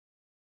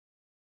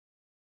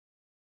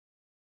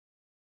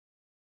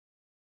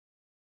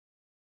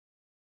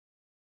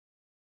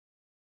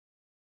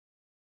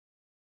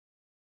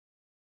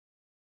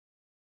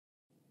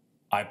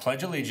I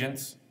pledge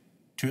allegiance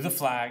to the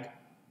flag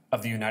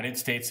of the United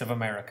States of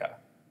America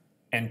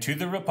and to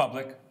the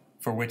republic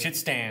for which it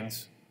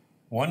stands,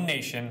 one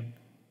nation,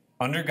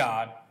 under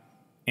God,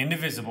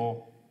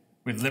 indivisible,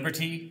 with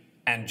liberty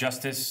and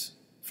justice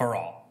for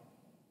all.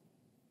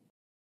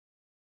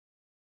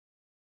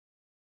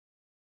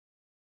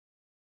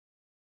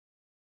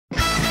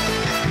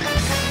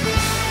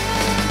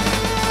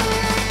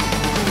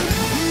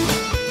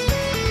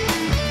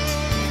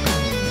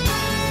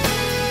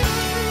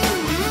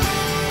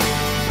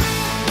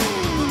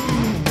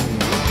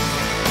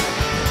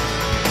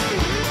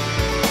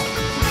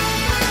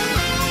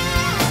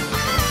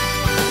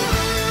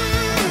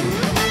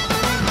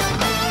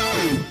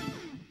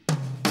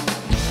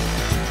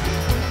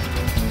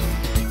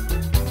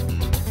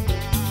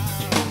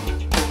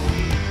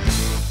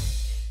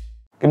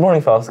 Good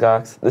morning, fellow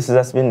Skyhawks. This is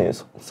SBN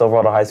News,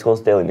 Silverado High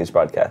School's daily news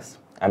broadcast.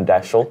 I'm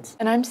Dash Schultz.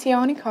 And I'm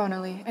Sione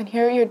Connolly, and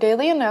here are your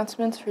daily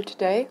announcements for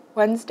today,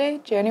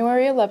 Wednesday,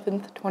 January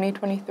 11th,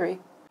 2023.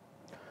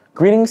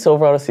 Greetings,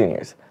 Silverado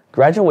seniors.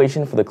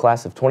 Graduation for the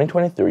class of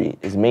 2023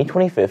 is May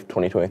 25th,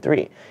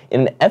 2023.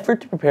 In an effort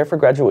to prepare for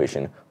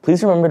graduation,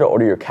 please remember to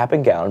order your cap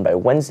and gown by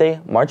Wednesday,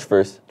 March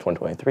 1st,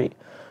 2023.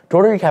 To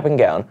order your cap and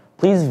gown,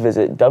 please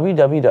visit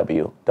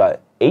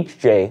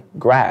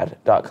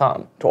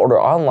www.hjgrad.com to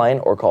order online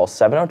or call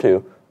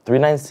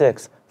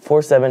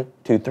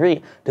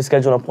 702-396-4723 to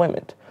schedule an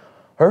appointment.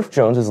 Herff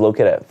Jones is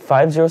located at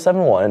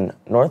 5071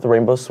 North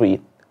Rainbow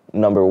Suite,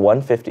 number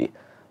 150,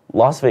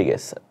 Las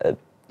Vegas,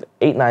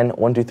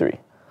 89123.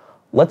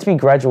 Let's be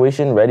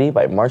graduation ready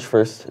by March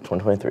 1st,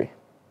 2023.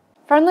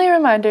 Friendly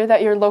reminder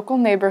that your local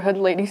neighborhood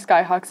Lady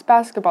Skyhawks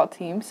basketball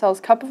team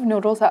sells cup of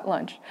noodles at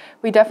lunch.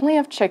 We definitely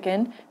have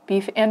chicken,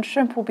 beef, and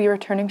shrimp will be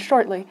returning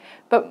shortly,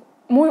 but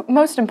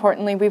most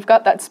importantly, we've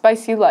got that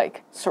spice you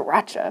like,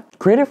 sriracha.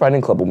 Creative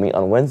Writing Club will meet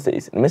on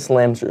Wednesdays in Miss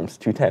Lamb's rooms,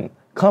 210.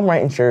 Come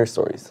write and share your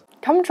stories.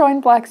 Come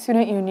join Black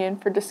Student Union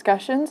for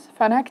discussions,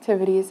 fun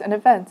activities, and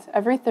events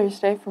every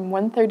Thursday from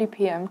 1:30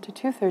 p.m. to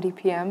 2:30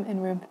 p.m. in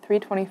room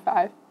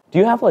 325. Do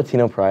you have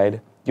Latino pride? Do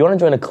you want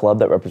to join a club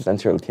that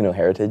represents your Latino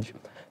heritage?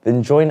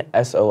 Then join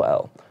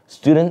SOL,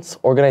 Students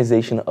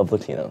Organization of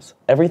Latinos,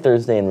 every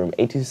Thursday in room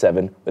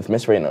 827 with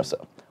Miss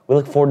Reynoso. We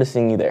look forward to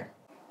seeing you there.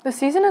 The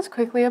season is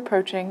quickly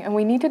approaching, and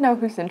we need to know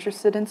who's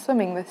interested in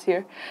swimming this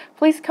year.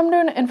 Please come to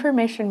an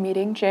information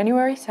meeting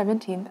January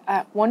 17th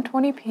at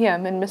 1:20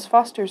 p.m. in Miss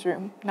Foster's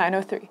room,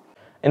 903.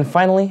 And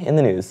finally, in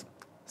the news,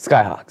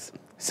 Skyhawks.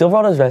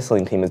 Silverado's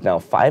wrestling team is now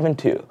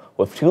 5-2,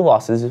 with 2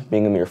 losses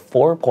being a mere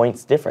 4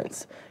 points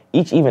difference,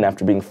 each even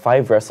after being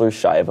 5 wrestlers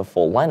shy of a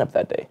full lineup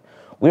that day.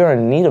 We are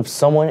in need of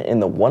someone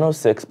in the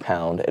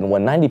 106-pound and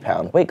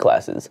 190-pound weight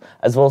classes,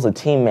 as well as a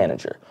team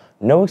manager.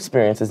 No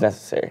experience is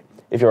necessary.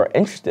 If you are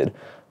interested,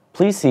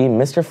 please see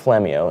Mr.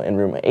 Flamio in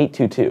room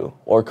 822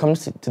 or come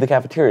to the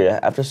cafeteria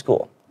after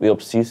school. We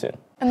hope to see you soon.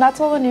 And that's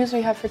all the news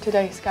we have for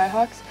today,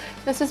 Skyhawks.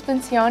 This has been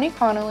Sione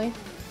Connolly.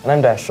 And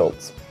I'm Dash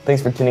Schultz.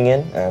 Thanks for tuning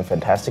in and have a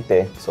fantastic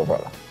day,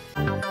 Silverado.